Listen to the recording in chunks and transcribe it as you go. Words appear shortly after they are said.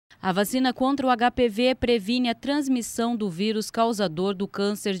A vacina contra o HPV previne a transmissão do vírus causador do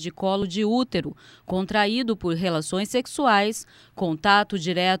câncer de colo de útero, contraído por relações sexuais, contato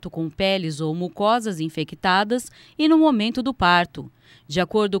direto com peles ou mucosas infectadas e no momento do parto. De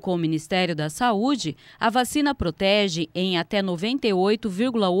acordo com o Ministério da Saúde, a vacina protege em até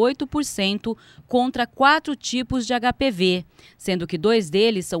 98,8% contra 4 tipos de HPV, sendo que 2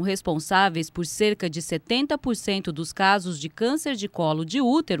 deles são responsáveis por cerca de 70% dos casos de câncer de colo de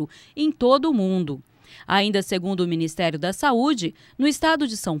útero em todo o mundo. Ainda segundo o Ministério da Saúde, no estado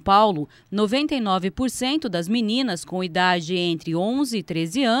de São Paulo, 99% das meninas com idade entre 11 e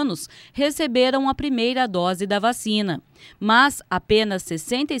 13 anos receberam a primeira dose da vacina, mas apenas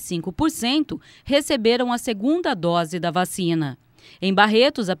 65% receberam a segunda dose da vacina. Em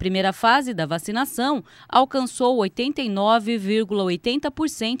Barretos, a primeira fase da vacinação alcançou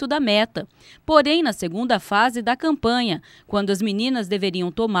 89,80% da meta. Porém, na segunda fase da campanha, quando as meninas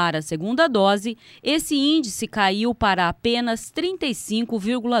deveriam tomar a segunda dose, esse índice caiu para apenas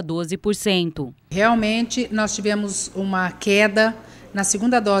 35,12%. Realmente, nós tivemos uma queda na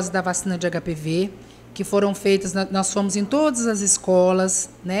segunda dose da vacina de HPV, que foram feitas, nós fomos em todas as escolas,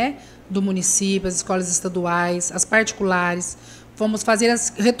 né, do município, as escolas estaduais, as particulares.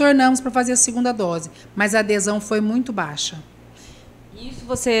 Retornamos para fazer a segunda dose, mas a adesão foi muito baixa. Isso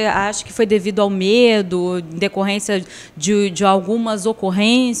você acha que foi devido ao medo, em decorrência de algumas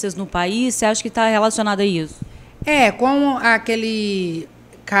ocorrências no país? Você acha que está relacionado a isso? Com aquele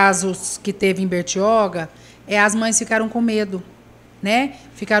caso que teve em Bertioga, as mães ficaram com medo, né?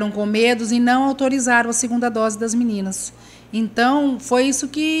 Ficaram com medo e não autorizaram a segunda dose das meninas. Então, foi isso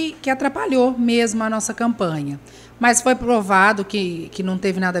que atrapalhou mesmo a nossa campanha. Mas foi provado que não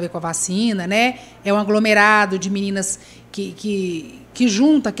teve nada a ver com a vacina, né? É um aglomerado de meninas que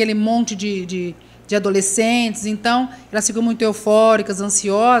junta aquele monte de adolescentes. Então, elas ficam muito eufóricas,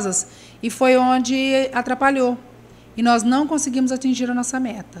 ansiosas, e foi onde atrapalhou. E nós não conseguimos atingir a nossa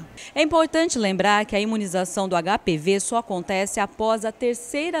meta. É importante lembrar que a imunização do HPV só acontece após a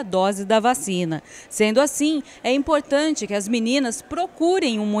terceira dose da vacina. Sendo assim, é importante que as meninas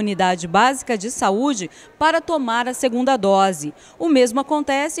procurem uma unidade básica de saúde para tomar a segunda dose. O mesmo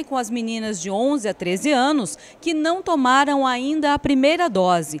acontece com as meninas de 11 a 13 anos que não tomaram ainda a primeira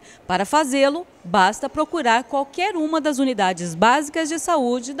dose. Para fazê-lo, basta procurar qualquer uma das unidades básicas de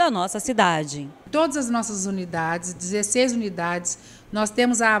saúde da nossa cidade. Todas as nossas unidades, 16 unidades, nós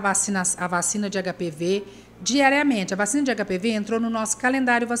temos a vacina de HPV diariamente. A vacina de HPV entrou no nosso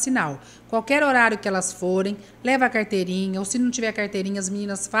calendário vacinal. Qualquer horário que elas forem, leva a carteirinha, ou se não tiver carteirinha, as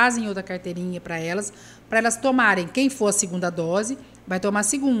meninas fazem outra carteirinha para elas tomarem. Quem for a segunda dose, vai tomar a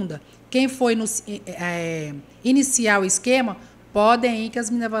segunda. Quem for iniciar o esquema, podem ir, que as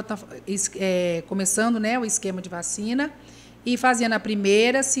meninas vão estar começando, né, o esquema de vacina e fazendo a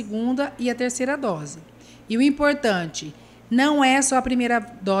primeira, segunda e a terceira dose. E o importante, não é só a primeira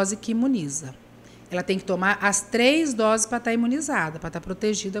dose que imuniza. Ela tem que tomar as 3 doses para estar imunizada, para estar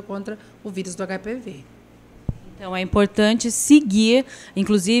protegida contra o vírus do HPV. Então é importante seguir,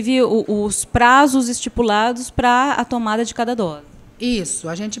 inclusive, os prazos estipulados para a tomada de cada dose. Isso,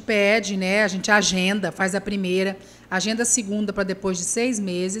 a gente pede, né? A gente agenda, faz a primeira, agenda a segunda para depois de 6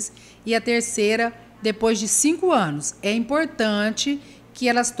 meses e a terceira depois de 5 anos. É importante que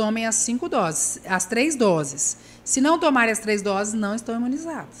elas tomem as 5 doses, as 3 doses. Se não tomarem as 3 doses, não estão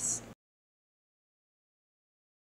imunizadas.